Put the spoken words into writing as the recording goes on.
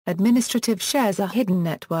Administrative shares are hidden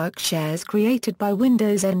network shares created by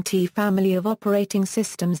Windows NT family of operating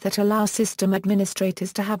systems that allow system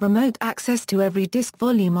administrators to have remote access to every disk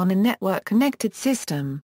volume on a network-connected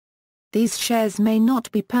system. These shares may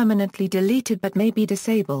not be permanently deleted but may be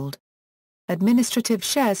disabled. Administrative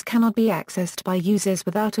shares cannot be accessed by users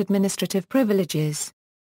without administrative privileges.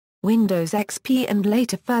 Windows XP and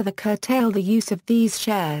later further curtail the use of these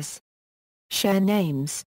shares. Share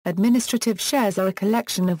names. Administrative shares are a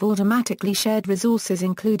collection of automatically shared resources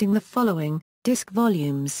including the following: disk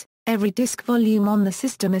volumes. Every disk volume on the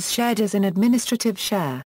system is shared as an administrative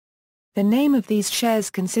share. The name of these shares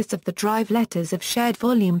consists of the drive letters of shared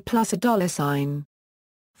volume plus a $sign.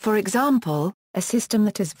 For example, a system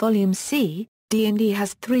that has volume C, D and E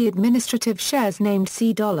has 3 administrative shares named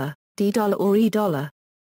C$, D$ or E$.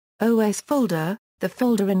 OS folder, the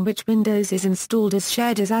folder in which Windows is installed is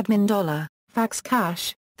shared as admin$. Fax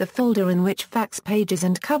cache, the folder in which fax pages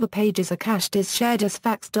and cover pages are cached is shared as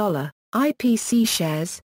fax$. IPC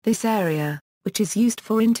shares, this area, which is used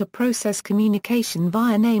for inter-process communication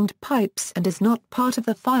via named pipes and is not part of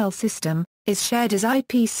the file system, is shared as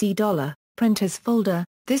IPC$. Printers folder,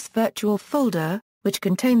 this virtual folder, which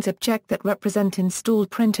contains objects that represent installed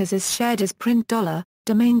printers is shared as print$.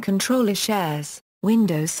 Domain controller shares.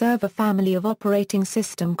 Windows Server family of operating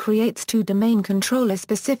system creates 2 domain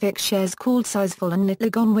controller-specific shares called Sizeful and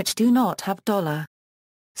Nitlogon which do not have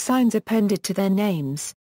 $signs appended to their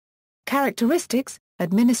names. Characteristics.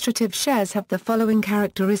 Administrative shares have the following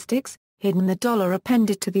characteristics. Hidden. The $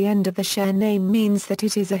 appended to the end of the share name means that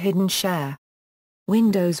it is a hidden share.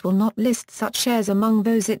 Windows will not list such shares among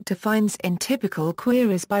those it defines in typical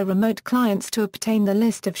queries by remote clients to obtain the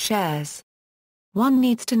list of shares. One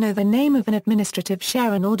needs to know the name of an administrative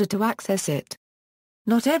share in order to access it.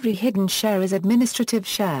 Not every hidden share is administrative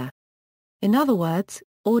share. In other words,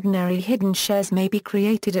 ordinary hidden shares may be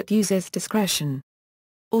created at user's discretion.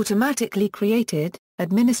 Automatically created,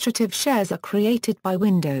 administrative shares are created by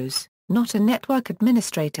Windows, not a network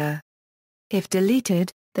administrator. If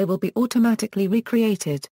deleted, they will be automatically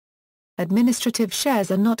recreated. Administrative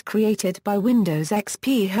shares are not created by Windows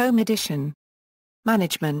XP Home Edition.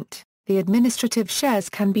 Management. The administrative shares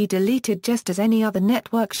can be deleted just as any other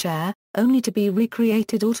network share, only to be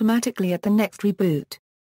recreated automatically at the next reboot.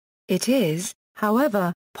 It is,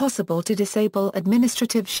 however, possible to disable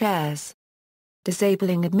administrative shares.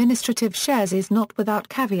 Disabling administrative shares is not without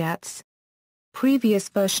caveats. Previous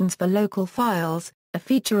versions for local files, a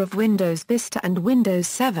feature of Windows Vista and Windows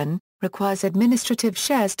 7, requires administrative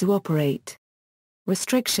shares to operate.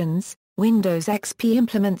 Restrictions. Windows XP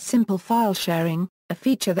implements simple file sharing, a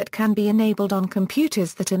feature that can be enabled on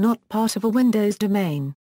computers that are not part of a Windows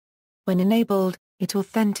domain. When enabled, it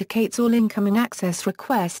authenticates all incoming access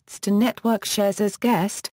requests to network shares as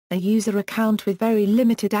guest, a user account with very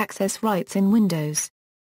limited access rights in Windows.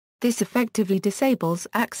 This effectively disables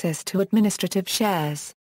access to administrative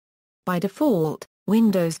shares. By default,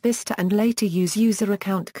 Windows Vista and later use user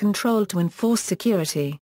account control to enforce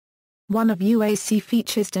security. One of UAC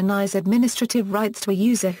features denies administrative rights to a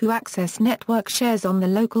user who access network shares on the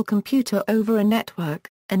local computer over a network,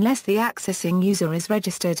 unless the accessing user is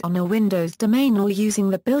registered on a Windows domain or using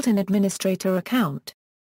the built-in administrator account.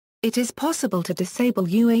 It is possible to disable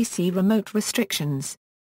UAC remote restrictions.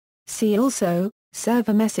 See also,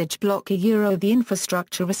 server message block the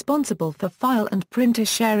infrastructure responsible for file and printer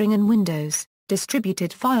sharing in Windows,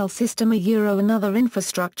 distributed file system another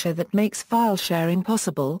infrastructure that makes file sharing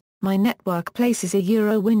possible. My network places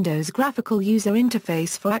Windows graphical user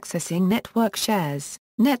interface for accessing network shares,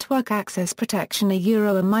 network access protection a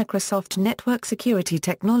Microsoft network security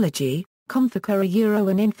technology,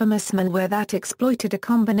 Configure an infamous malware that exploited a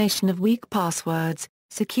combination of weak passwords,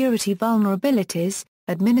 security vulnerabilities,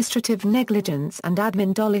 administrative negligence and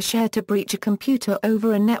admin $share to breach a computer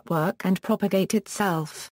over a network and propagate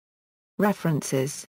itself. References